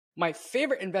My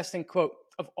favorite investing quote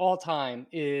of all time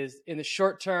is, in the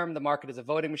short term, the market is a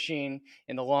voting machine.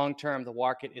 In the long term, the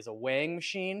market is a weighing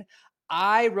machine.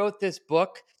 I wrote this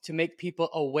book to make people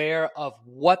aware of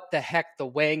what the heck the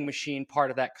weighing machine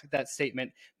part of that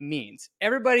statement means.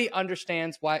 Everybody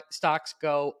understands why stocks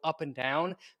go up and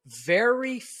down.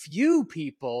 Very few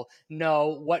people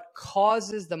know what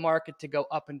causes the market to go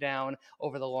up and down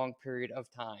over the long period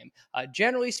of time.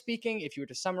 Generally speaking, if you were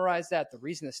to summarize that, the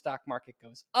reason the stock market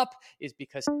goes up is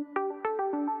because...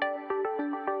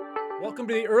 Welcome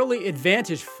to the Early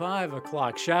Advantage 5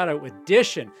 o'clock shout out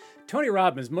edition. Tony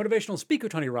Robbins, motivational speaker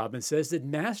Tony Robbins, says that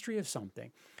mastery of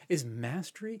something is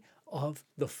mastery of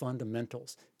the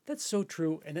fundamentals. That's so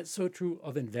true, and it's so true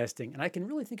of investing. And I can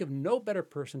really think of no better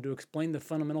person to explain the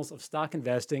fundamentals of stock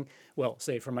investing, well,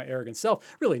 say for my arrogant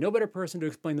self, really no better person to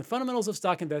explain the fundamentals of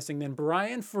stock investing than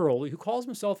Brian Feroldi, who calls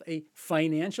himself a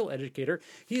financial educator.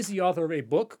 He's the author of a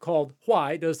book called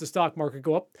Why Does the Stock Market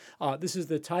Go Up? This is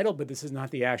the title, but this is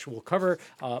not the actual cover.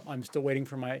 I'm still waiting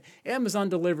for my Amazon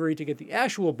delivery to get the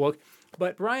actual book.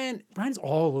 But Brian's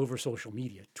all over social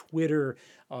media, Twitter,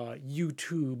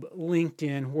 YouTube,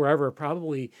 LinkedIn, wherever,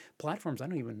 probably platforms I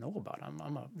don't even know about.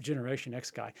 I'm a Generation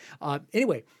X guy.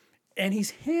 Anyway, and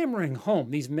he's hammering home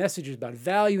these messages about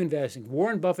value investing,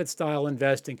 Warren Buffett style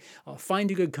investing,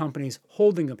 finding good companies,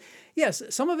 holding them. Yes,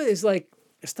 some of it is like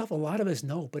stuff a lot of us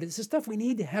know, but it's the stuff we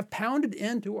need to have pounded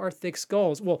into our thick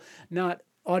skulls. Well, not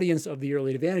audience of the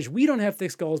Early Advantage. We don't have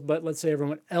thick skulls, but let's say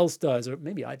everyone else does, or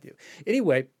maybe I do.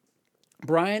 Anyway,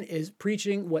 Brian is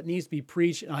preaching what needs to be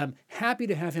preached. I'm happy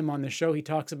to have him on the show. He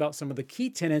talks about some of the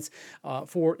key tenets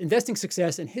for investing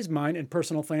success in his mind and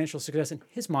personal financial success in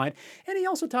his mind. And he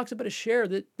also talks about a share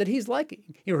that he's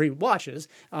liking, or he watches.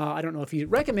 I don't know if he's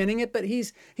recommending it, but he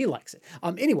likes it.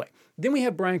 Anyway, then we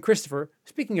have Brian Christopher.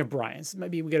 Speaking of Brian's,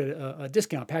 maybe we get a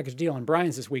discount package deal on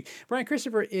Brian's this week. Brian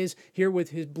Christopher is here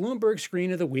with his Bloomberg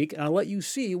Screen of the Week, and I'll let you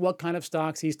see what kind of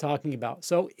stocks he's talking about.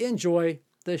 So enjoy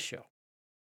the show.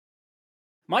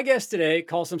 My guest today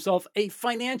calls himself a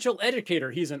financial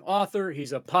educator. He's an author,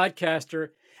 he's a podcaster,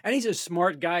 and he's a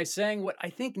smart guy saying what I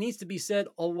think needs to be said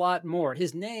a lot more.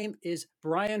 His name is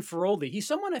Brian Feroldi. He's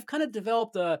someone I've kind of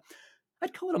developed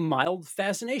I'd call it a mild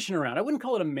fascination around. I wouldn't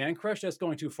call it a man crush, that's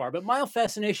going too far, but mild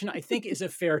fascination I think is a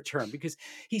fair term because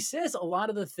he says a lot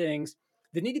of the things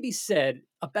that need to be said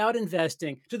about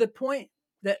investing to the point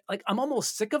that like I'm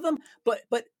almost sick of them, but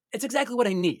it's exactly what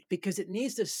I need because it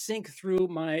needs to sink through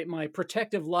my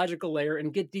protective logical layer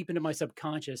and get deep into my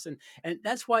subconscious. And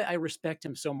that's why I respect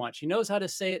him so much. He knows how to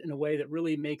say it in a way that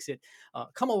really makes it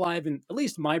come alive in at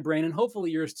least my brain and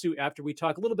hopefully yours too after we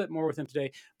talk a little bit more with him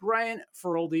today. Brian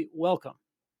Feroldi, welcome.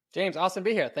 James, awesome to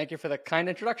be here. Thank you for the kind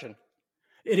introduction.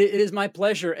 It is my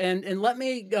pleasure. And let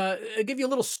me give you a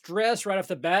little stress right off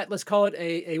the bat. Let's call it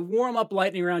a warm-up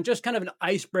lightning round, just kind of an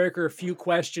icebreaker, a few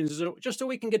questions, just so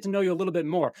we can get to know you a little bit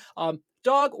more.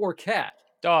 Dog or cat?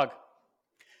 Dog.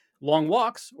 Long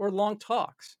walks or long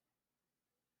talks?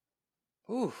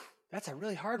 Ooh, that's a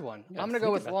really hard one. I'm going to think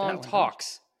go with about long that one,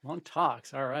 talks. Long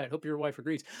talks. All right. Hope your wife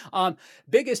agrees.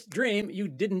 Biggest dream you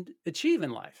didn't achieve in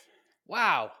life?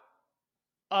 Wow.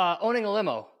 Owning a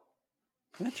limo.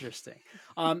 Interesting.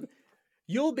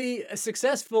 You'll be a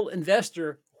successful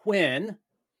investor when?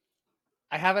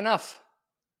 I have enough.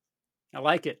 I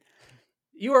like it.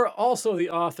 You are also the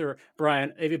author,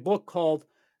 Brian, of a book called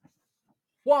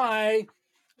Why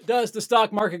Does the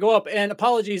Stock Market Go Up? And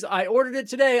apologies, I ordered it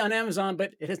today on Amazon,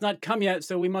 but it has not come yet,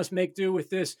 so we must make do with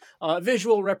this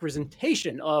visual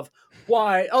representation of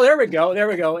why. Oh, there we go.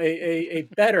 A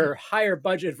better, higher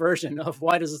budget version of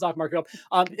Why Does the Stock Market Go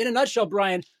Up? In a nutshell,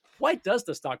 Brian, why does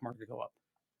the stock market go up?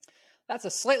 That's a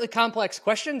slightly complex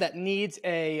question that needs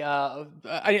I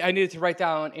needed to write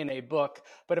down in a book.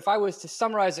 But if I was to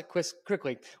summarize it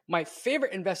quickly, my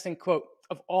favorite investing quote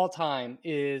of all time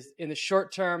is, in the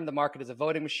short term, the market is a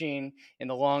voting machine. In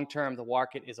the long term, the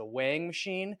market is a weighing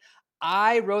machine.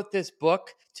 I wrote this book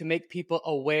to make people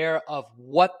aware of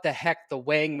what the heck the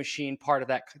weighing machine part of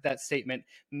that statement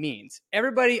means.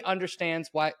 Everybody understands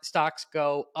why stocks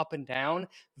go up and down.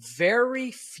 Very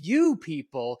few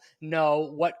people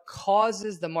know what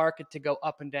causes the market to go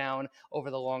up and down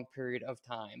over the long period of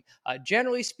time.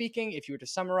 Generally speaking, if you were to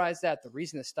summarize that, the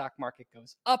reason the stock market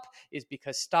goes up is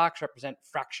because stocks represent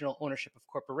fractional ownership of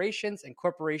corporations, and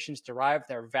corporations derive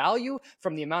their value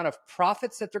from the amount of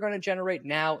profits that they're going to generate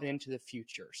now and into the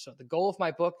future. So the goal of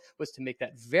my book was to make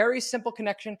that very simple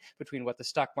connection between what the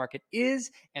stock market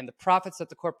is and the profits that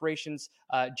the corporations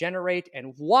generate,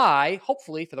 and why,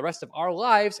 hopefully, for the rest of our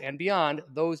lives and beyond,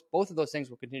 both of those things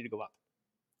will continue to go up.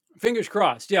 Fingers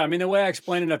crossed. Yeah, I mean, the way I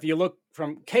explain it, if you look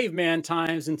from caveman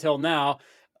times until now,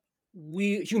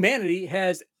 humanity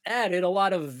has added a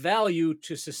lot of value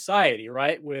to society,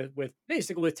 right? With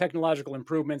basically with technological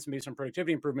improvements, maybe some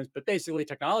productivity improvements, but basically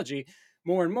technology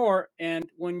more and more. And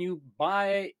when you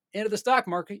buy into the stock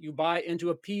market, you buy into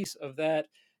a piece of that,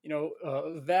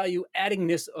 value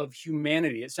addingness of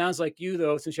humanity. It sounds like you,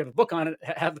 though, since you have a book on it,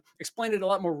 have explained it a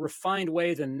lot more refined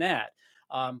way than that.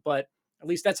 But at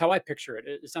least that's how I picture it.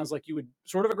 It sounds like you would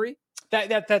sort of agree.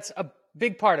 That's a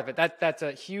big part of it. That's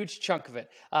a huge chunk of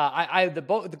it.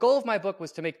 The goal of my book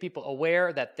was to make people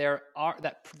aware that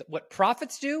what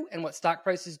profits do and what stock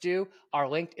prices do are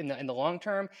linked in the long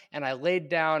term. And I laid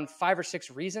down 5 or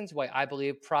 6 reasons why I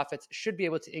believe profits should be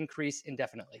able to increase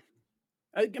indefinitely.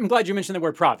 I'm glad you mentioned the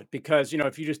word profit because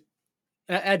if you just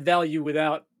add value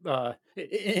without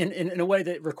in a way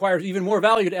that requires even more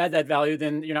value to add that value,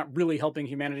 then you're not really helping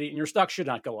humanity, and your stock should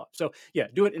not go up. So yeah,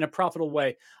 do it in a profitable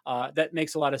way. That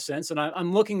makes a lot of sense, and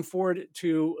I'm looking forward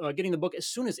to getting the book as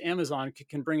soon as Amazon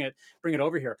can bring it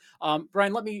over here.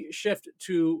 Brian, let me shift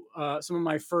to some of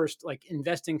my first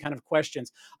investing kind of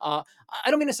questions. I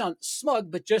don't mean to sound smug,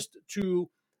 but just to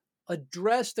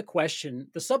address the question,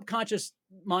 the subconscious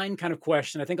mind kind of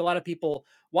question. I think a lot of people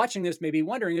watching this may be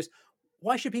wondering is,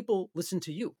 why should people listen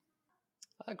to you?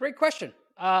 Great question.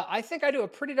 I think I do a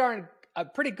pretty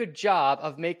good job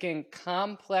of making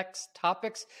complex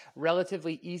topics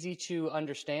relatively easy to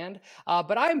understand.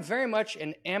 But I'm very much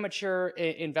an amateur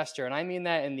investor, and I mean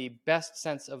that in the best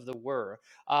sense of the word.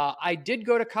 I did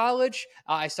go to college.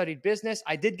 I studied business.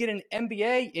 I did get an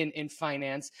MBA in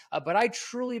finance, but I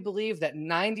truly believe that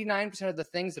 99% of the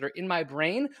things that are in my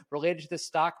brain related to the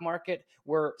stock market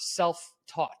were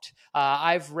self-taught.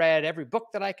 I've read every book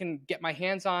that I can get my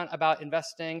hands on about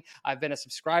investing. I've been a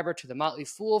subscriber to The Motley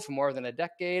Fool for more than a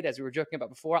decade, as we were joking about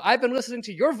before. I've been listening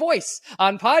to your voice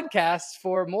on podcasts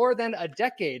for more than a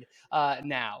decade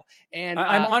now. And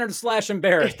I'm honored /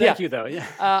 embarrassed. Thank you, though.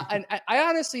 Yeah. And I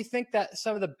honestly think that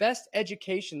some of the best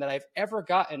education that I've ever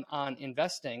gotten on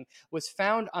investing was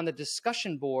found on the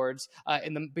discussion boards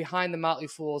behind the Motley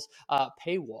Fool's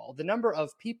paywall. The number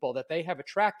of people that they have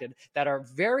attracted that are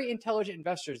very intelligent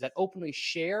investors that openly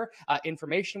share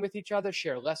information with each other,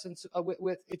 share lessons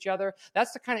with each other.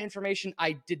 That's the kind of information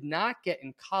I did not get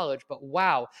in college, but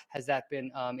wow, has that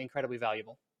been incredibly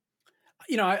valuable.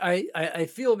 I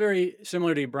feel very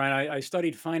similar to you, Brian. I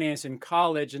studied finance in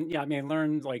college, and yeah, I mean, I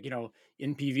learned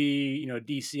NPV,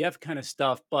 DCF kind of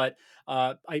stuff, but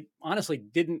I honestly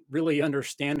didn't really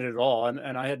understand it at all,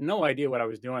 and I had no idea what I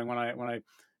was doing when I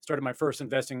started my first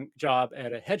investing job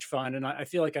at a hedge fund, and I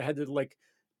feel like I had to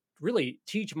really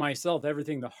teach myself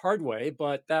everything the hard way,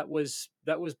 but that was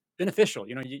beneficial.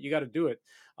 You got to do it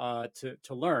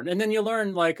to learn, and then you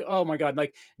learn oh my god,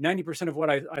 90% of what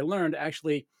I learned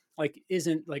actually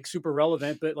isn't super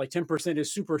relevant, but 10%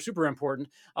 is super important.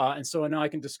 And so now I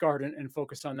can discard and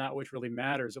focus on that which really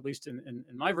matters, at least in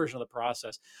my version of the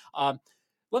process.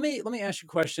 Let me ask you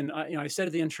a question. I said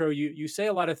at the intro, you say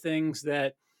a lot of things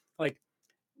that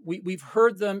we've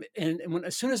heard them, and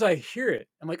as soon as I hear it,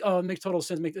 I'm like, oh, it makes total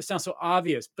sense. It sounds so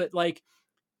obvious, but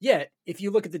yet, if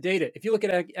you look at the data, if you look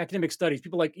at academic studies,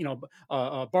 people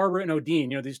Barbara and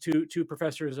Odeen, these two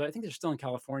professors, I think they're still in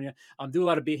California, do a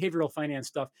lot of behavioral finance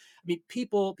stuff. I mean,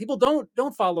 people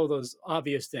don't follow those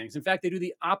obvious things. In fact, they do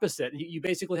the opposite. You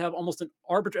basically have almost an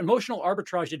emotional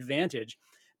arbitrage advantage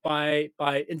by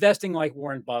investing like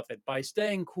Warren Buffett, by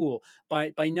staying cool,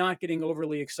 by not getting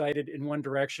overly excited in one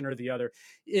direction or the other.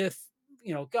 If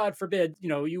God forbid,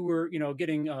 you were,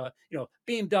 getting,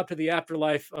 beamed up to the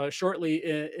afterlife shortly,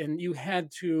 and you had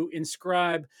to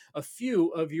inscribe a few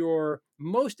of your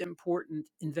most important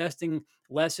investing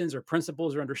lessons or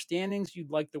principles or understandings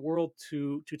you'd like the world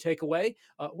to take away.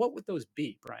 What would those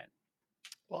be, Brian?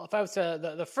 Well, if I was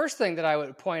to, the first thing that I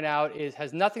would point out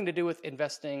has nothing to do with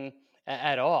investing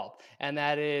at all. And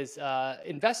that is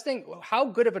investing. How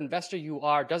good of an investor you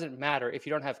are doesn't matter if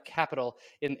you don't have capital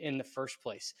in the first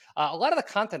place. A lot of the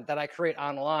content that I create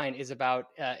online is about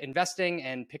investing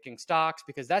and picking stocks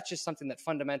because that's just something that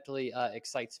fundamentally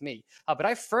excites me. But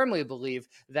I firmly believe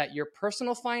that your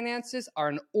personal finances are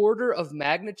an order of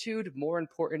magnitude more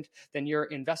important than your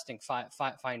investing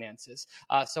finances.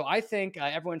 So I think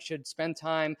everyone should spend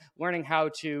time learning how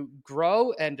to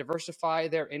grow and diversify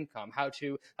their income, how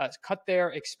to cut their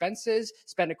expenses,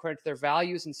 spend according to their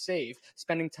values, and save,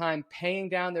 spending time paying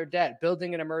down their debt,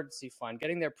 building an emergency fund,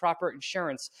 getting their proper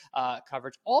insurance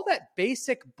coverage, all that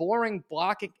basic, boring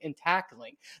blocking and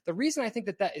tackling. The reason I think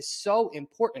that is so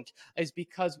important is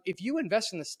because if you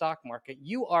invest in the stock market,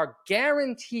 you are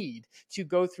guaranteed to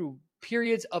go through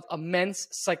periods of immense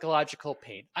psychological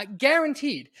pain.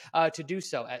 Guaranteed to do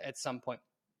so at some point.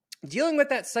 dealing with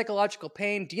that psychological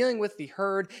pain, dealing with the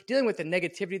herd, dealing with the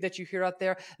negativity that you hear out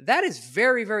there, that is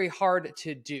very, very hard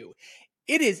to do.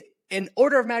 It is an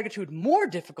order of magnitude more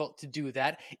difficult to do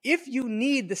that if you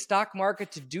need the stock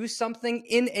market to do something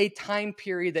in a time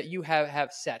period that you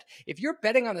have set. If you're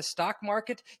betting on the stock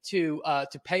market to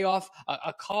pay off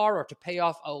a car or to pay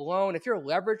off a loan, if you're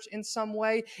leveraged in some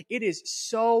way, it is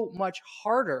so much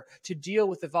harder to deal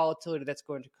with the volatility that's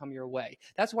going to come your way.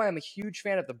 That's why I'm a huge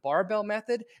fan of the barbell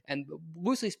method. And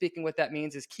loosely speaking, what that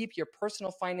means is keep your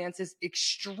personal finances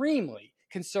extremely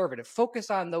conservative. Focus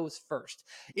on those first.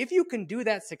 If you can do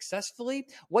that successfully,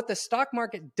 what the stock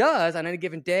market does on any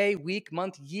given day, week,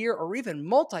 month, year, or even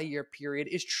multi-year period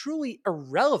is truly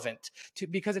irrelevant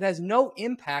because it has no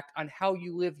impact on how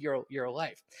you live your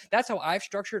life. That's how I've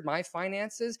structured my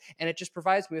finances, and it just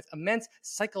provides me with immense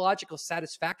psychological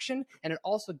satisfaction, and it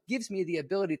also gives me the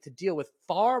ability to deal with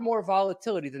far more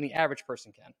volatility than the average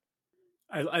person can.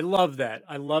 I love that.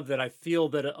 I love that. I feel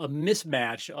that a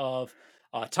mismatch of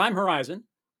time horizon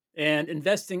and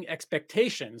investing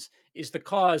expectations is the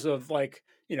cause of, like,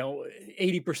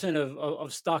 80%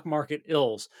 of stock market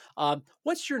ills.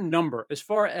 What's your number as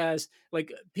far as,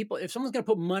 like, people, if someone's going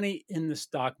to put money in the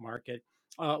stock market,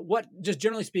 what, just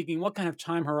generally speaking, what kind of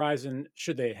time horizon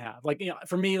should they have? Like,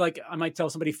 for me, like, I might tell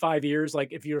somebody 5 years.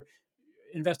 Like, if you're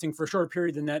investing for a shorter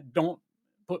period than that, don't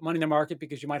put money in the market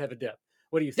because you might have a dip.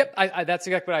 What do you think? Yep, that's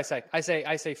exactly what I say.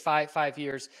 I say 5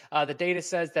 years. The data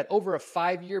says that over a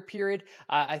 5-year period,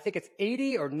 I think it's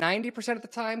 80 or 90% of the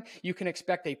time, you can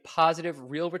expect a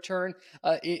positive real return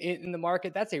in the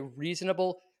market. That's a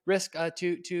reasonable risk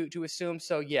to assume.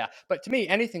 So yeah, but to me,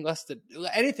 anything less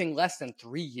than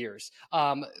 3 years,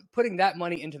 putting that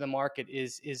money into the market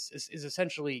is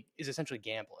essentially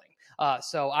gambling.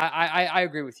 So I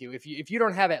agree with you. If you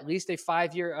don't have at least a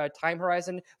 5-year time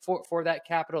horizon for that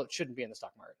capital, it shouldn't be in the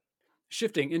stock market.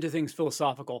 Shifting into things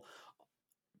philosophical,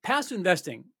 passive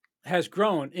investing has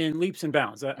grown in leaps and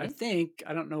bounds. I think,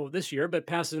 I don't know this year, but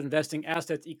passive investing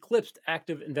assets eclipsed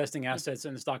active investing assets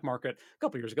in the stock market a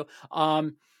couple of years ago.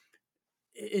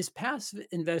 Is passive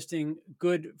investing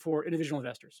good for individual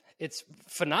investors? It's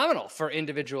phenomenal for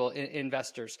individual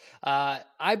investors.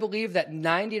 I believe that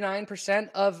 99%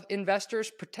 of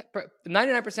investors,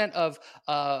 99% of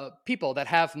people that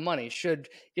have money should,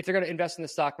 if they're going to invest in the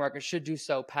stock market, should do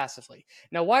so passively.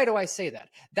 Now, why do I say that?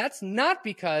 That's not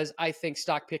because I think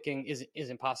stock picking is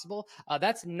impossible.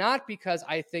 That's not because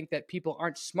I think that people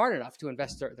aren't smart enough to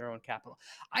invest their own capital.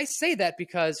 I say that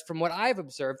because from what I've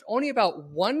observed, only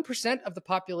about 1% of the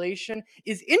population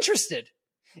is interested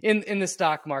in the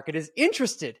stock market, is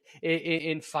interested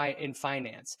in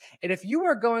finance. And if you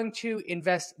are going to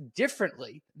invest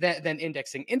differently than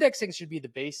indexing should be the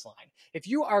baseline. If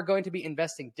you are going to be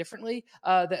investing differently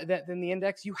than the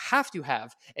index, you have to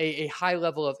have a high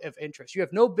level of interest. You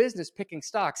have no business picking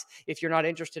stocks if you're not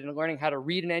interested in learning how to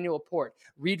read an annual report,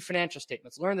 read financial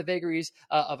statements, learn the vagaries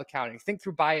of accounting, think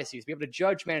through biases, be able to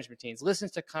judge management teams, listen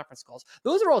to conference calls.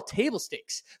 Those are all table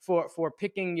stakes for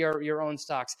picking your own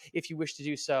stocks if you wish to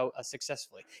do so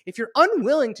successfully. If you're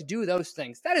unwilling to do those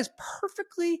things, that is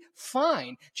perfectly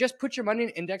fine. Just put your money in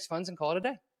index funds and call it a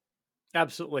day.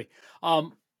 Absolutely.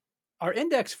 Are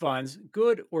index funds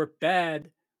good or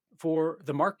bad for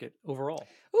the market overall?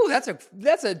 Ooh,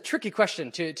 that's a tricky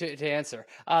question to answer.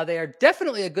 They are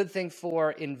definitely a good thing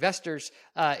for investors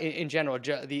in general,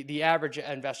 the average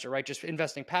investor, right? Just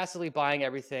investing passively, buying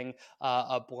everything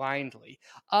blindly.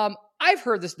 I've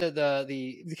heard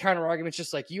the counter arguments,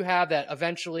 just like you have, that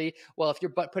eventually, well, if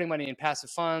you're putting money in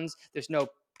passive funds, there's no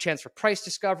chance for price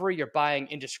discovery. You're buying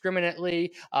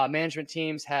indiscriminately. Management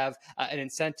teams have an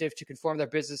incentive to conform their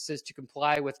businesses to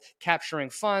comply with capturing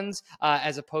funds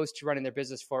as opposed to running their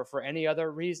business for any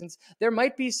other reasons. There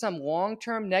might be some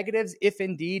long-term negatives if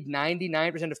indeed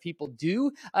 99% of people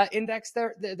do index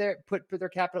put their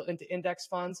capital into index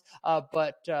funds.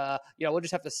 But we'll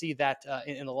just have to see that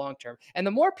in the long term. And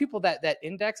the more people that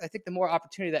index, I think the more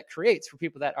opportunity that creates for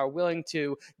people that are willing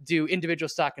to do individual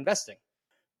stock investing.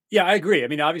 Yeah, I agree. I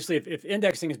mean, obviously, if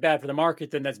indexing is bad for the market,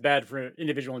 then that's bad for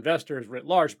individual investors writ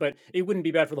large. But it wouldn't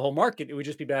be bad for the whole market. It would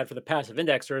just be bad for the passive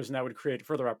indexers, and that would create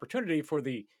further opportunity for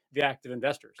the active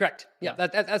investors. Correct. Yeah,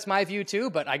 that's my view too.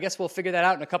 But I guess we'll figure that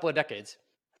out in a couple of decades.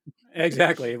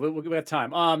 Exactly. We have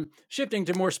time. Shifting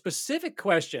to more specific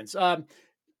questions.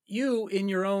 You, in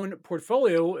your own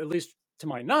portfolio, at least to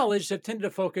my knowledge, have tended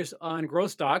to focus on growth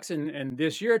stocks. And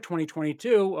this year,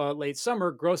 2022, late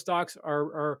summer, growth stocks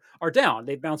are down.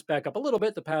 They've bounced back up a little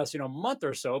bit the past month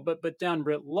or so, but down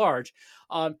writ large.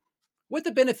 With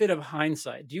the benefit of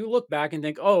hindsight, do you look back and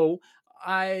think, oh,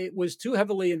 I was too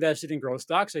heavily invested in growth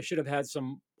stocks. I should have had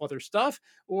some other stuff,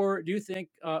 or do you think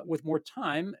with more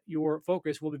time your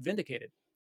focus will be vindicated?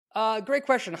 Great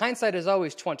question. Hindsight is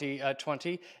always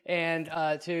 2020. And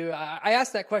I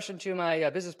asked that question to my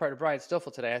business partner, Brian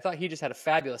Stoffel, today. I thought he just had a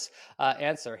fabulous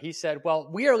answer. He said, well,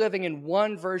 we are living in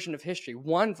one version of history,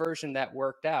 one version that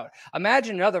worked out.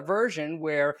 Imagine another version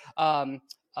where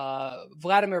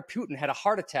Vladimir Putin had a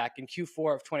heart attack in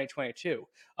Q4 of 2022.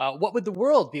 What would the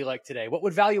world be like today? What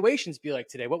would valuations be like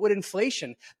today? What would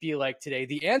inflation be like today?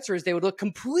 The answer is they would look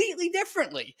completely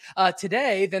differently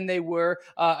today than they were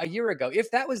a year ago. If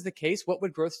that was the case, what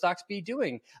would growth stocks be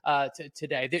doing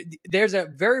today? There's a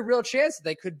very real chance that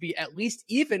they could be at least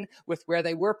even with where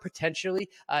they were, potentially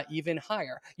even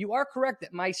higher. You are correct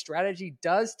that my strategy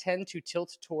does tend to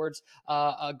tilt towards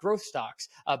growth stocks.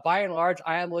 By and large,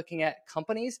 I am looking at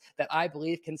companies that I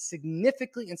believe can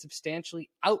significantly and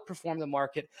substantially outperform the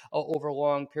market over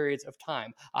long periods of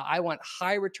time. I want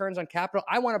high returns on capital.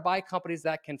 I want to buy companies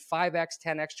that can 5x,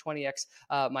 10x,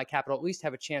 20x my capital, at least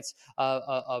have a chance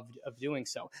of doing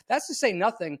so. That's to say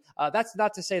nothing. That's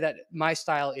not to say that my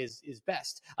style is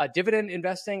best. Dividend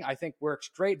investing, I think, works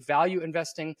great. Value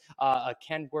investing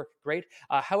can work great.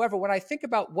 However, when I think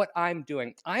about what I'm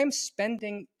doing, I'm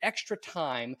spending extra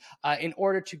time in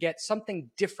order to get something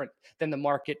different than the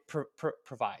market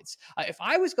provides. If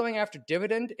I was going after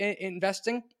dividend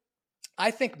investing, I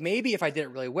think maybe if I did it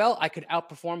really well, I could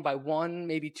outperform by 1,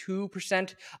 maybe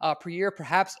 2% per year,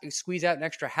 perhaps squeeze out an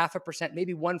extra 0.5%,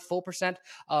 maybe 1 full percent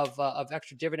of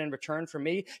extra dividend return for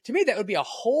me. To me, that would be a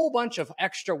whole bunch of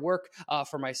extra work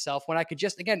for myself when I could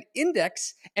just, again,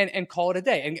 index and call it a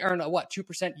day and earn a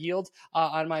 2% yield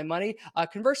on my money.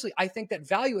 Conversely, I think that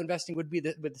value investing would be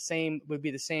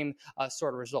the same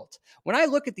sort of result. When I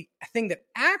look at the thing that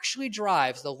actually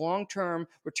drives the long-term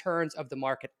returns of the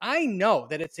market, I know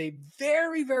that it's a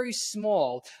very, very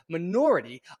small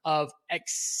minority of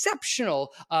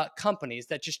exceptional companies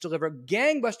that just deliver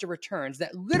gangbuster returns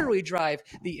that literally drive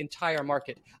the entire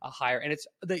market higher. And it's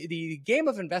the game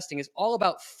of investing is all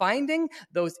about finding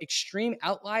those extreme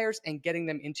outliers and getting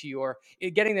them into your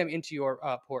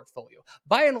portfolio.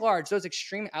 By and large, those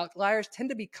extreme outliers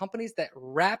tend to be companies that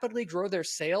rapidly grow their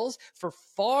sales for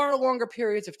far longer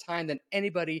periods of time than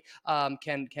anybody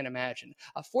can imagine.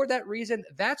 For that reason,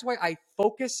 that's why I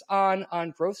focus on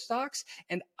growth stocks.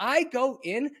 And I go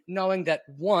in knowing that,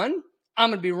 one, I'm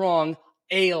going to be wrong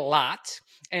a lot.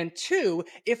 And two,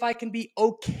 if I can be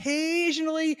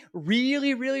occasionally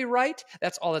really, really right,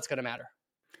 that's all that's going to matter.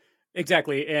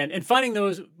 Exactly. And finding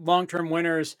those long-term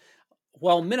winners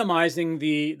while minimizing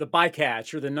the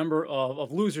bycatch or the number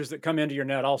of losers that come into your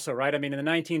net also, right? I mean, in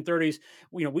the 1930s,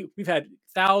 we've had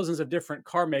thousands of different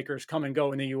car makers come and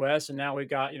go in the US, and now we've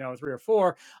got, 3 or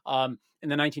 4. In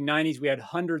the 1990s, we had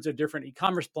hundreds of different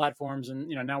e-commerce platforms, and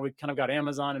now we've kind of got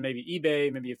Amazon and maybe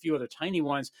eBay, maybe a few other tiny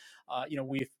ones.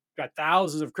 We've got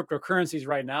thousands of cryptocurrencies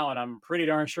right now, and I'm pretty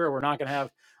darn sure we're not going to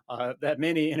have that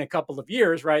many in a couple of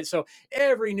years, right? So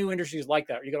every new industry is like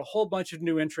that. You got a whole bunch of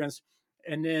new entrants,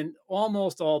 and then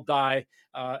almost all die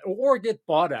or get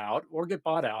bought out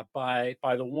by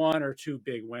the 1 or 2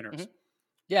 big winners. Mm-hmm.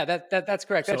 Yeah, that's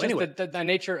correct. So that's just the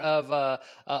nature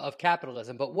of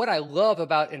capitalism. But what I love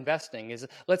about investing is,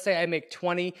 let's say I make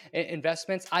 20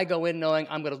 investments. I go in knowing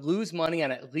I'm going to lose money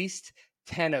on at least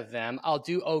 10 of them. I'll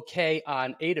do okay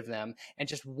on 8 of them. And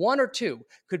just 1 or 2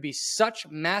 could be such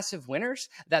massive winners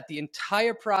that the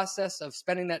entire process of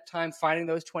spending that time finding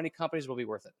those 20 companies will be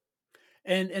worth it.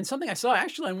 And something I saw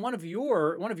actually on one of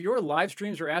your live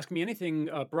streams or Ask Me Anything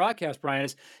broadcast, Brian,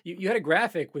 is you had a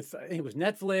graphic with, I think it was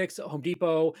Netflix, Home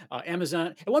Depot,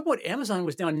 Amazon. At one point, Amazon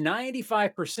was down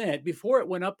 95% before it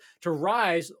went up to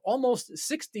rise almost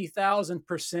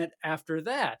 60,000% after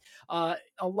that. A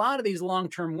lot of these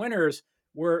long-term winners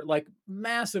were like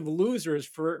massive losers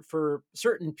for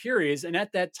certain periods, and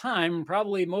at that time,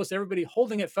 probably most everybody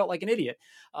holding it felt like an idiot,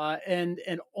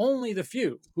 and only the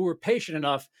few who were patient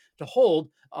enough to hold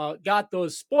got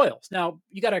those spoils. Now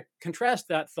you got to contrast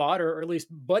that thought, or at least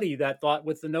buddy that thought,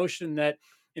 with the notion that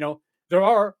there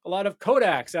are a lot of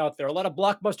Kodaks out there, a lot of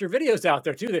Blockbuster videos out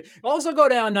there too that also go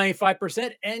down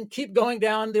 95% and keep going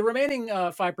down the remaining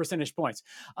 5 percentage points.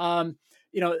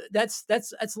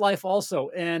 That's life also,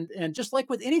 and just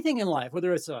like with anything in life,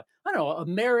 whether it's a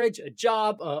marriage, a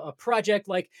job, a project,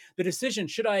 like the decision,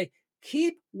 should I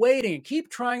keep waiting, keep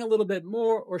trying a little bit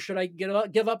more, or should I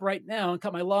give up right now and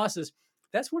cut my losses?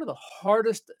 That's one of the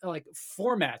hardest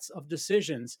formats of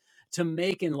decisions to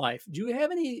make in life. Do you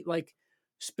have any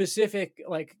specific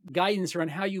guidance around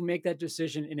how you make that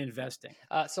decision in investing?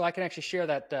 So I can actually share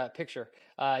that picture.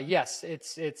 Yes,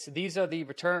 it's these are the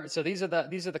returns. So these are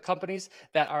the companies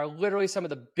that are literally some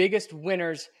of the biggest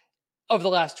winners of the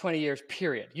last 20 years,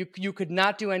 period. You could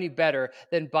not do any better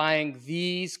than buying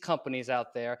these companies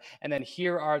out there. And then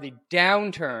here are the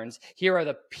downturns. Here are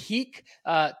the peak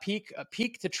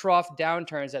to trough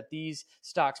downturns that these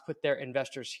stocks put their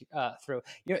investors through.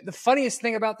 The funniest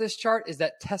thing about this chart is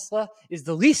that Tesla is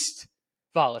the least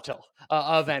volatile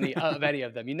of any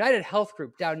of them. United Health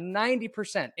Group down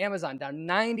 90%, Amazon down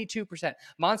 92%,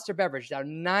 Monster Beverage down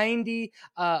 90%.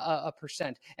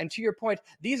 And to your point,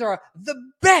 these are the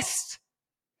best.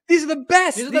 These are the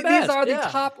best. These are the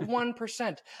top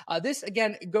 1%. This,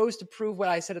 again, goes to prove what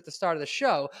I said at the start of the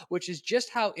show, which is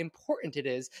just how important it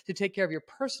is to take care of your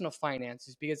personal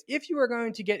finances. Because if you are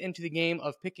going to get into the game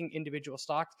of picking individual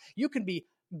stocks, you can be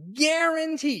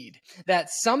guaranteed that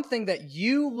something that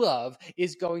you love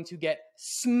is going to get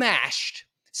smashed.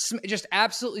 Just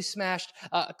absolutely smashed,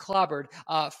 clobbered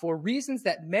for reasons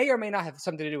that may or may not have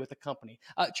something to do with the company.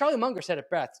 Charlie Munger said it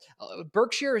best.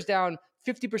 Berkshire is down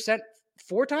 50%.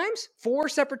 Four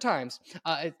separate times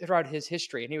throughout his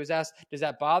history. And he was asked, does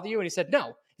that bother you? And he said,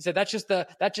 no. He said,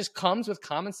 that just comes with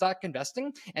common stock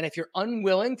investing. And if you're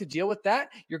unwilling to deal with that,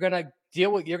 you're going to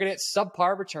get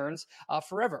subpar returns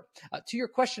forever. To your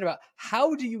question about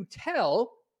how do you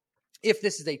tell if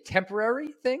this is a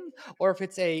temporary thing or if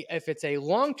it's a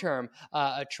long-term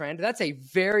trend, that's a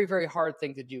very, very hard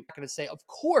thing to do. I'm going to say, of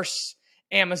course,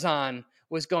 Amazon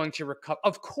was going to recover.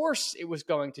 Of course it was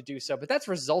going to do so, but that's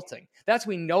resulting.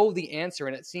 We know the answer,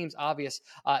 and it seems obvious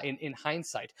in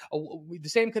hindsight. The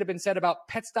same could have been said about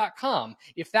Pets.com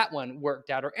if that one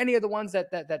worked out, or any of the ones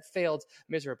that failed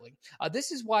miserably.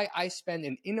 This is why I spend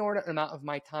an inordinate amount of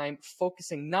my time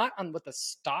focusing not on what the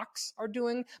stocks are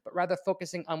doing, but rather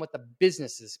focusing on what the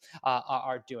businesses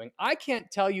are doing. I can't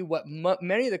tell you what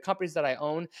many of the companies that I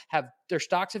own their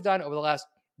stocks have done over the last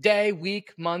day,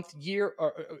 week, month, year,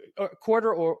 or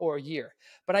quarter, or year.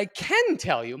 But I can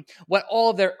tell you what all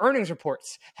of their earnings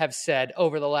reports have said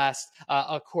over the last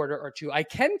a quarter or two. I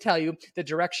can tell you the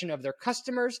direction of their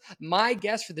customers, my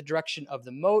guess for the direction of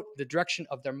the moat, the direction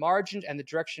of their margins, and the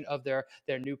direction of their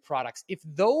new products. If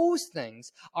those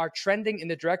things are trending in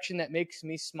the direction that makes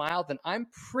me smile, then I'm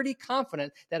pretty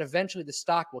confident that eventually the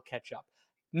stock will catch up,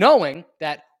 knowing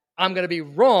that I'm going to be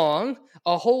wrong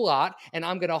a whole lot, and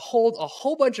I'm going to hold a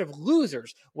whole bunch of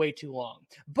losers way too long.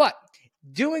 But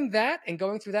doing that and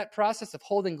going through that process of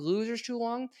holding losers too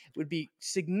long would be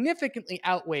significantly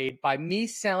outweighed by me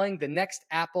selling the next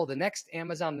Apple, the next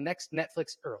Amazon, the next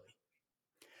Netflix early.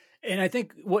 And I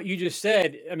think what you just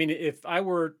said, I mean, if I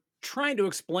were trying to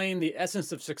explain the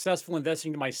essence of successful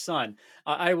investing to my son,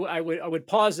 I would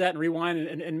pause that and rewind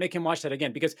and make him watch that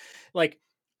again, because like,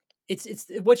 it's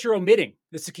what you're omitting.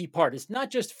 That's the key part. It's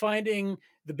not just finding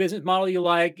the business model you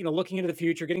like, looking into the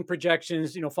future, getting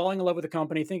projections, falling in love with the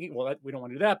company, thinking, well, we don't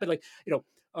want to do that. But like,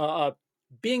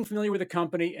 being familiar with the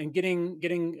company and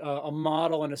getting a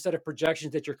model and a set of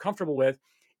projections that you're comfortable with.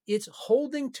 It's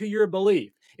holding to your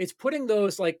belief. It's putting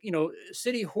those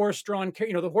city horse-drawn,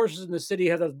 the horses in the city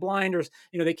have those blinders,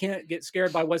 they can't get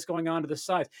scared by what's going on to the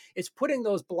sides. It's putting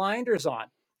those blinders on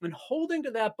and holding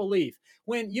to that belief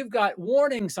when you've got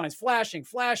warning signs flashing.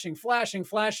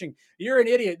 You're an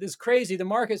idiot. This is crazy. The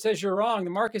market says you're wrong.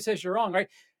 Right?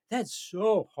 That's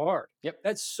so hard. Yep.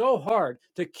 That's so hard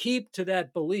to keep to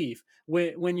that belief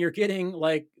when you're getting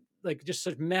like just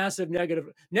such massive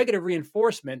negative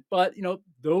reinforcement. But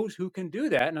those who can do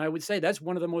that, and I would say that's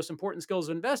one of the most important skills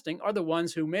of investing, are the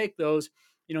ones who make those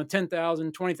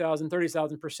 10,000, 20,000,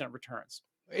 30,000% returns.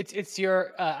 It's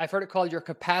your I've heard it called your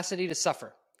capacity to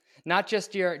suffer. Not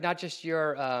just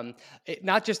in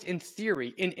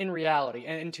theory, in reality.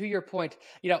 And to your point,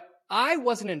 I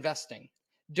wasn't investing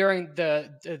during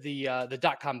the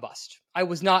dot-com bust. I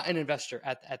was not an investor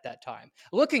at that time.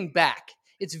 Looking back,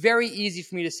 it's very easy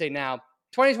for me to say now,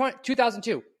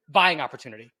 2002, buying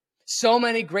opportunity. So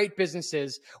many great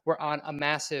businesses were on a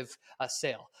massive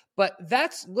sale. But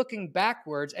that's looking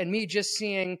backwards and me just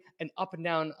seeing an up and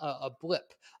down a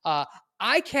blip.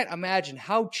 I can't imagine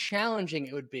how challenging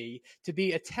it would be to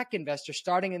be a tech investor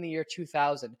starting in the year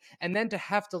 2000 and then to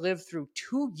have to live through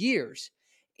 2 years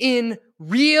in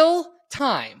real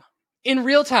time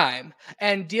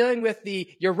and dealing with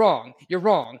you're wrong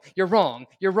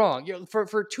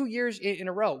for 2 years in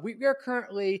a row. We are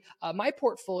currently, my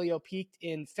portfolio peaked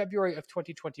in February of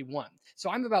 2021. So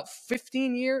I'm about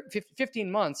 15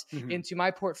 months into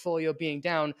my portfolio being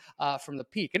down from the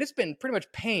peak. And it's been pretty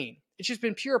much pain. It's just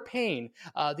been pure pain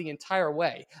the entire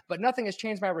way. But nothing has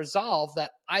changed my resolve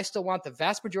that I still want the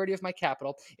vast majority of my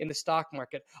capital in the stock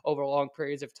market over long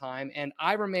periods of time. And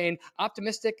I remain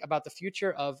optimistic about the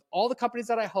future of all the companies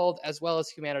that I hold, as well as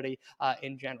humanity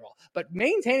in general. But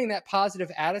maintaining that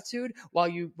positive attitude while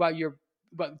you're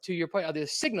but to your point, are the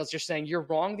signals just saying you're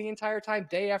wrong the entire time,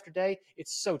 day after day?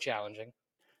 It's so challenging.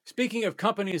 Speaking of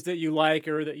companies that you like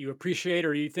or that you appreciate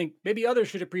or you think maybe others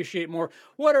should appreciate more,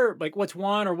 what are like what's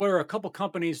one or what are a couple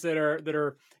companies that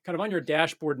are kind of on your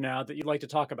dashboard now that you'd like to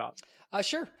talk about?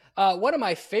 Sure. One of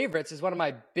my favorites is one of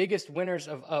my biggest winners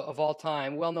of all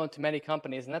time, well known to many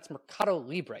companies, and that's Mercado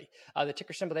Libre. The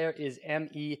ticker symbol there is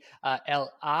MELI.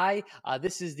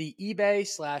 This is the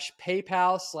eBay /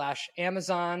 PayPal /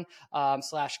 Amazon /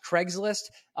 Craigslist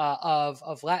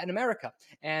of Latin America.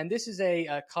 And this is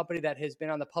a company that has been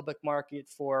on the public market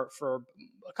for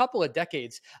a couple of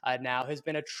decades now, has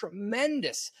been a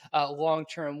tremendous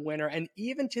long-term winner, and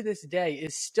even to this day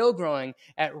is still growing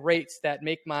at rates that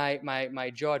make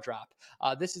my jaw drop.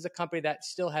 This is a company that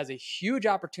still has a huge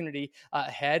opportunity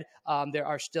ahead. There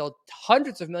are still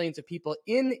hundreds of millions of people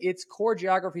in its core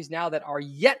geographies now that are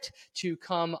yet to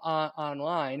come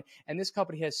online. And this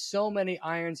company has so many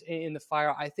irons in the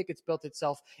fire. I think it's built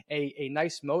itself a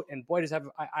nice moat. And boy,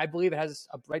 I believe it has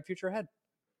a bright future ahead.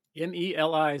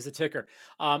 MELI is the ticker.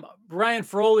 Brian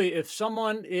Feroldi, if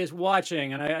someone is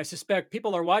watching, and I suspect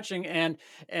people are watching, and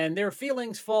their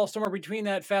feelings fall somewhere between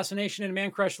that fascination and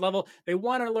man crush level, they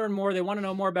want to learn more, they want to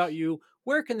know more about you,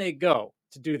 where can they go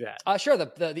to do that? Sure.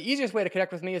 The easiest way to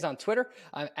connect with me is on Twitter.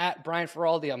 I'm at Brian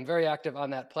Feroldi. I'm very active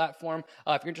on that platform.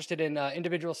 If you're interested in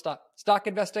individual stock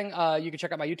investing, you can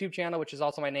check out my YouTube channel, which is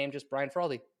also my name, just Brian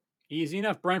Feroldi. Easy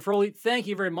enough. Brian Feroldi, thank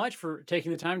you very much for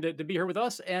taking the time to be here with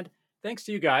us, and thanks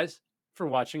to you guys for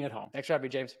watching at home. Thanks for having me,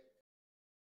 James.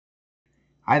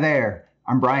 Hi there.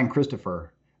 I'm Brian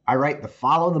Christopher. I write the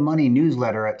Follow the Money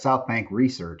newsletter at SouthBank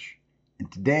Research.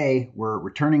 And today we're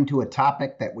returning to a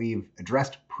topic that we've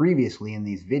addressed previously in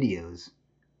these videos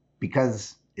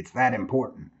because it's that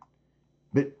important.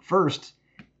 But first,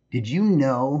 did you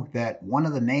know that one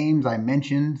of the names I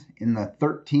mentioned in the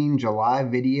 13 July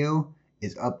video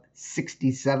is up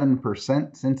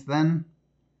 67% since then?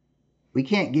 We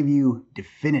can't give you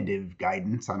definitive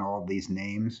guidance on all of these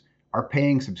names. Our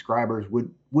paying subscribers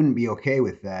wouldn't be okay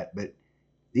with that, but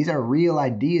these are real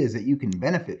ideas that you can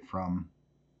benefit from.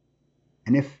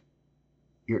 And if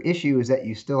your issue is that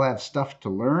you still have stuff to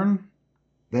learn,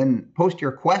 then post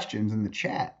your questions in the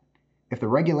chat. If the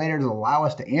regulators allow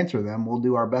us to answer them, we'll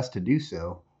do our best to do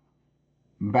so.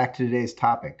 Back to today's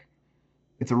topic.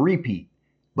 It's a repeat,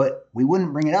 but we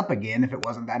wouldn't bring it up again if it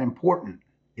wasn't that important.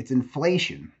 It's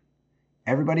inflation.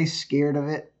 Everybody's scared of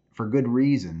it for good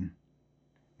reason.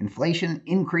 Inflation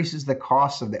increases the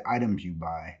cost of the items you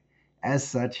buy. As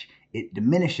such, it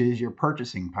diminishes your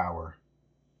purchasing power.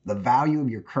 The value of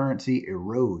your currency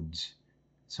erodes.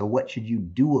 So what should you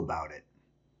do about it?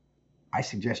 I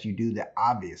suggest you do the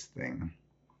obvious thing.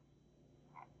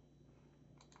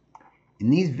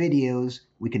 In these videos,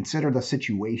 we consider the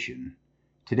situation.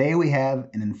 Today we have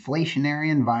an inflationary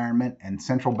environment and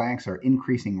central banks are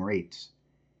increasing rates.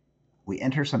 We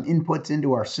enter some inputs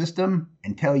into our system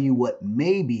and tell you what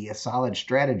may be a solid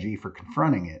strategy for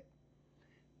confronting it.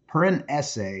 Per an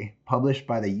essay published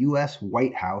by the U.S.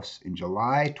 White House in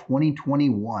July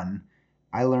 2021,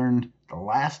 I learned the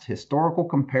last historical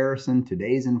comparison to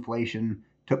today's inflation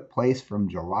took place from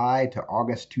July to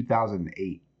August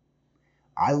 2008.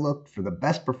 I looked for the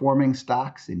best performing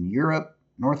stocks in Europe,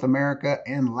 North America,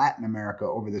 and Latin America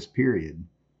over this period.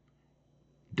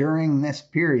 During this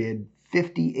period,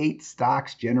 58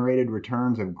 stocks generated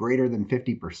returns of greater than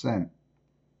 50%.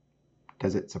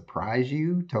 Does it surprise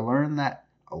you to learn that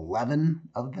 11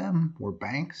 of them were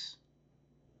banks?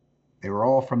 They were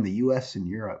all from the US and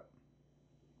Europe.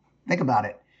 Think about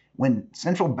it. When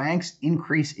central banks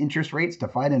increase interest rates to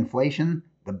fight inflation,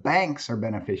 the banks are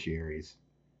beneficiaries.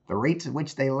 The rates at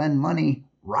which they lend money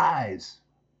rise.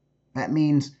 That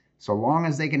means so long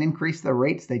as they can increase the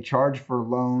rates they charge for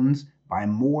loans by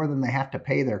more than they have to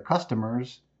pay their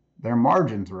customers, their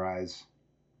margins rise.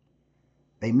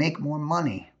 They make more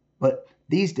money. But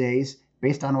these days,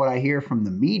 based on what I hear from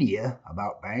the media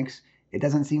about banks, it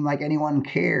doesn't seem like anyone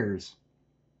cares.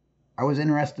 I was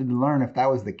interested to learn if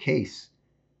that was the case.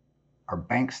 Are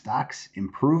bank stocks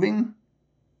improving,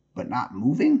 but not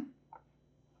moving?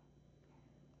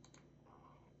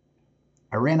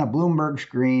 I ran a Bloomberg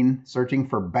screen searching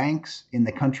for banks in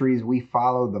the countries we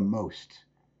follow the most,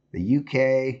 the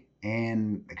UK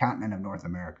and the continent of North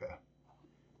America.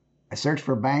 I searched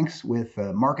for banks with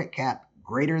a market cap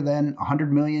greater than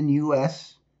 100 million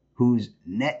US, whose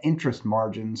net interest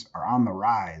margins are on the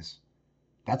rise.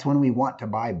 That's when we want to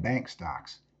buy bank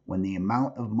stocks, when the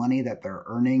amount of money that they're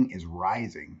earning is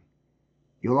rising.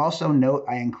 You'll also note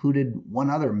I included one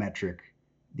other metric,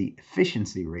 the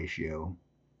efficiency ratio.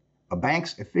 A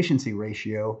bank's efficiency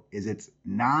ratio is its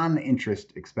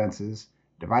non-interest expenses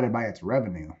divided by its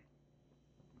revenue.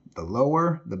 The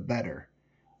lower, the better.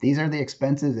 These are the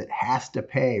expenses it has to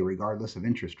pay regardless of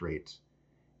interest rates.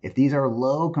 If these are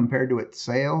low compared to its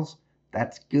sales,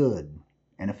 that's good.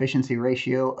 An efficiency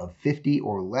ratio of 50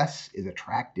 or less is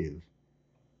attractive.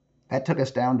 That took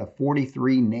us down to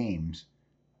 43 names,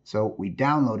 so we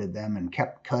downloaded them and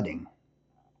kept cutting.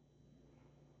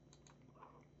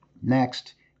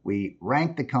 Next, we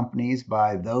ranked the companies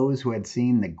by those who had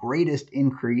seen the greatest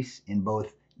increase in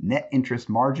both net interest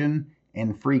margin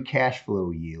and free cash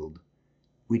flow yield.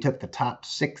 We took the top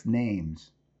 6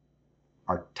 names.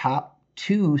 Our top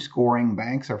 2 scoring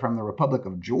banks are from the Republic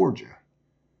of Georgia.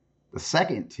 The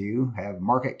second 2 have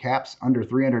market caps under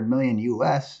 300 million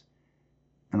US,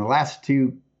 and the last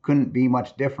 2 couldn't be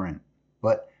much different,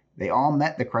 but they all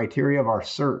met the criteria of our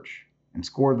search and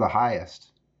scored the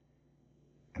highest.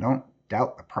 I don't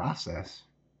doubt the process.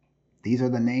 These are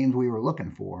the names we were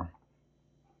looking for.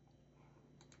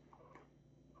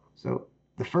 So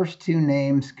the first 2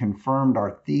 names confirmed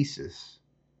our thesis.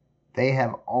 They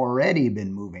have already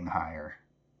been moving higher.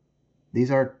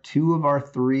 These are 2 of our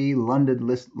 3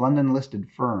 London-listed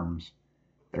firms.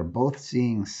 They're both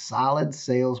seeing solid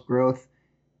sales growth.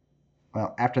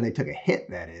 Well, after they took a hit,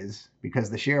 that is, because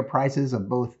the share prices of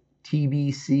both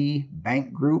TBC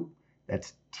Bank Group,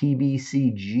 that's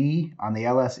TBCG on the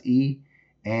LSE,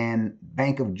 and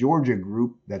Bank of Georgia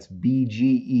Group, that's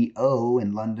BGEO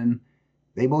in London,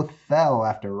 they both fell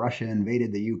after Russia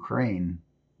invaded the Ukraine,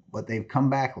 but they've come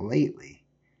back lately.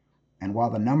 And while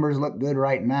the numbers look good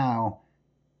right now,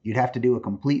 you'd have to do a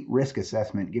complete risk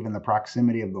assessment given the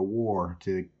proximity of the war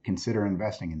to consider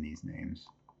investing in these names.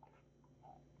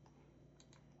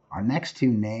 Our next 2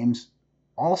 names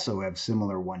also have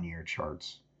similar 1-year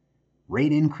charts.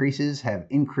 Rate increases have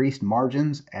increased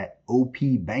margins at OP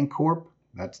Bancorp,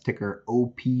 that's ticker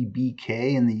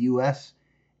OPBK in the US,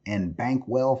 and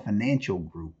Bankwell Financial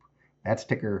Group, that's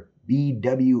ticker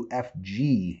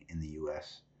BWFG in the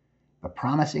US. The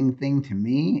promising thing to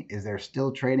me is they're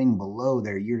still trading below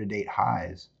their year-to-date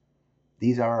highs.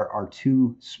 These are our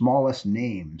 2 smallest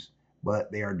names,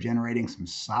 but they are generating some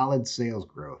solid sales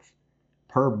growth.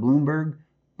 Per Bloomberg,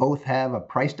 both have a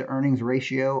price-to-earnings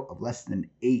ratio of less than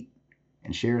 8,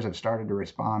 and shares have started to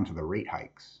respond to the rate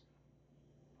hikes.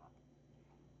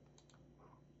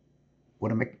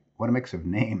 What a mix of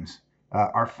names.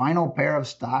 Our final pair of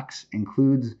stocks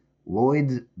includes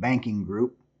Lloyds Banking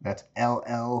Group, that's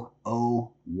LLOY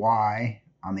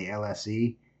on the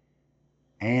LSE,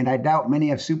 and I doubt many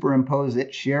have superimposed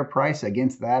its share price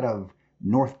against that of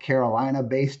North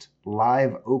Carolina-based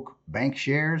Live Oak Bank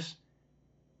shares.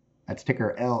 That's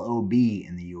ticker LOB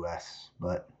in the US,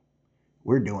 but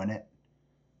we're doing it.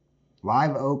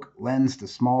 Live Oak lends to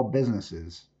small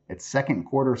businesses. Its second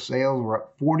quarter sales were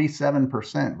up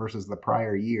 47% versus the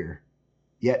prior year.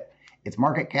 Yet, its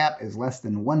market cap is less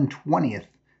than 1/20th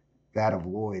that of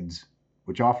Lloyd's,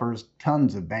 which offers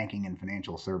tons of banking and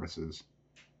financial services.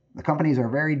 The companies are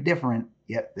very different,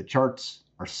 yet the charts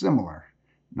are similar.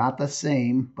 Not the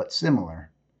same, but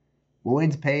similar.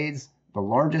 Lloyd's pays the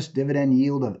largest dividend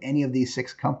yield of any of these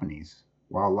 6 companies,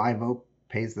 while Live Oak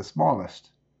pays the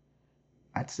smallest.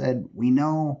 That said, we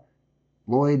know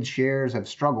Lloyd's shares have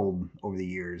struggled over the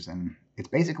years, and it's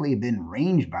basically been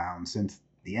range-bound since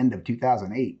the end of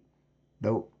 2008,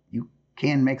 though you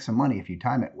can make some money if you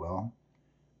time it well.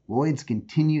 Lloyd's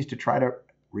continues to try to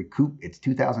recoup its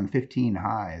 2015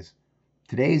 highs.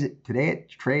 Today it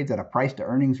trades at a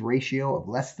price-to-earnings ratio of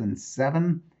less than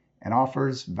 7 and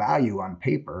offers value on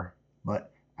paper,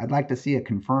 but I'd like to see a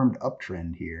confirmed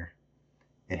uptrend here.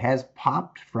 It has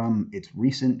popped from its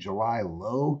recent July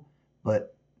low,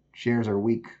 but shares are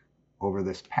weak over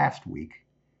this past week.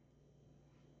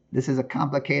 This is a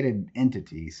complicated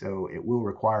entity, so it will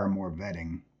require more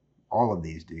vetting. All of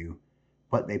these do,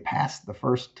 but they passed the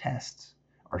first tests,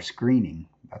 or screening.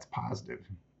 That's positive.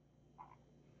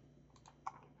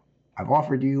 I've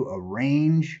offered you a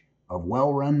range of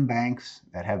well-run banks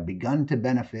that have begun to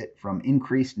benefit from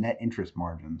increased net interest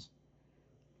margins.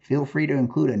 Feel free to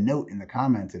include a note in the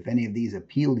comments if any of these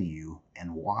appeal to you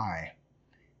and why.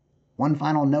 One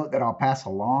final note that I'll pass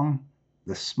along,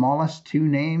 the smallest 2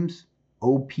 names,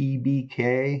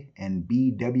 OPBK and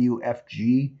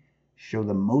BWFG, show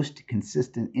the most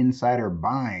consistent insider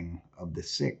buying of the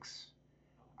 6.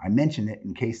 I mention it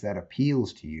in case that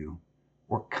appeals to you.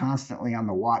 We're constantly on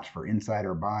the watch for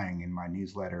insider buying in my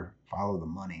newsletter, Follow the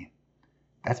Money.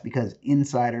 That's because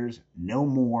insiders know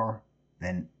more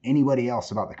than anybody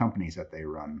else about the companies that they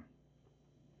run.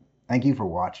 Thank you for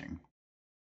watching.